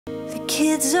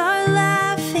kids are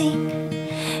laughing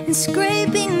and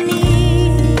scraping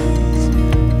knees.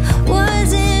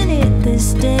 Wasn't it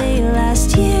this day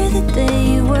last year that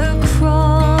they were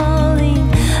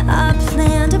crawling? I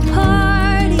planned a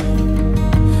party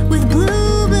with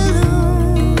blue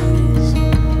balloons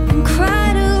and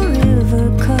cried a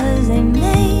river 'cause they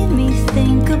made me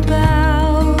think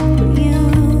about you.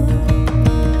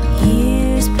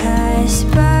 Years pass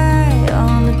by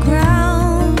on the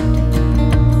ground,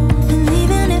 and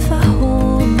even if I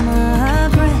hold my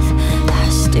breath, I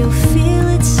still feel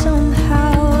it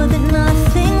somehow that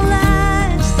nothing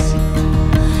lasts.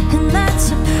 And that's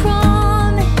a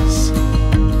promise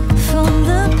from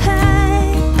the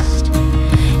past.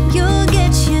 You'll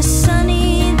get your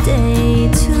sunny day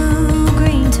too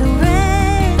green to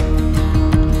red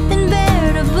and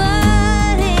bare to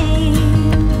budding.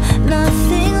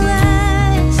 Nothing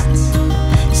lasts,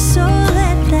 so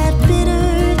let that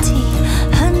bitter tea,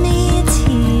 honey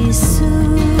tea,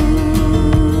 soothe.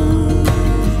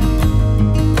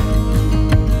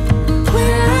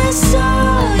 When I saw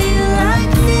you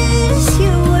like this,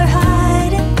 you were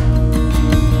hiding,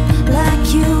 like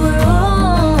you were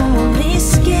only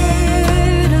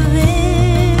scared of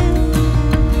it.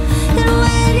 And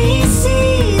when he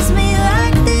sees me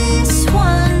like this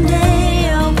one day,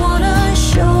 I wanna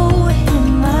show him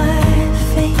my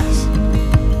face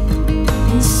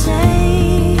and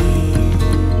say,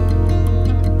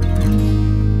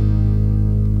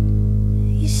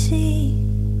 you see,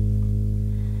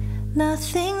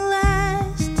 nothing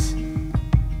lasts,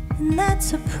 and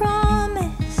that's a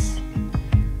promise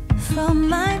from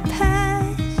my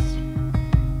past.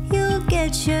 You'll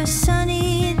get your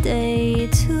sunny day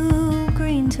too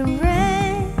green to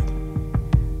red,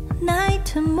 night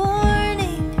to morning.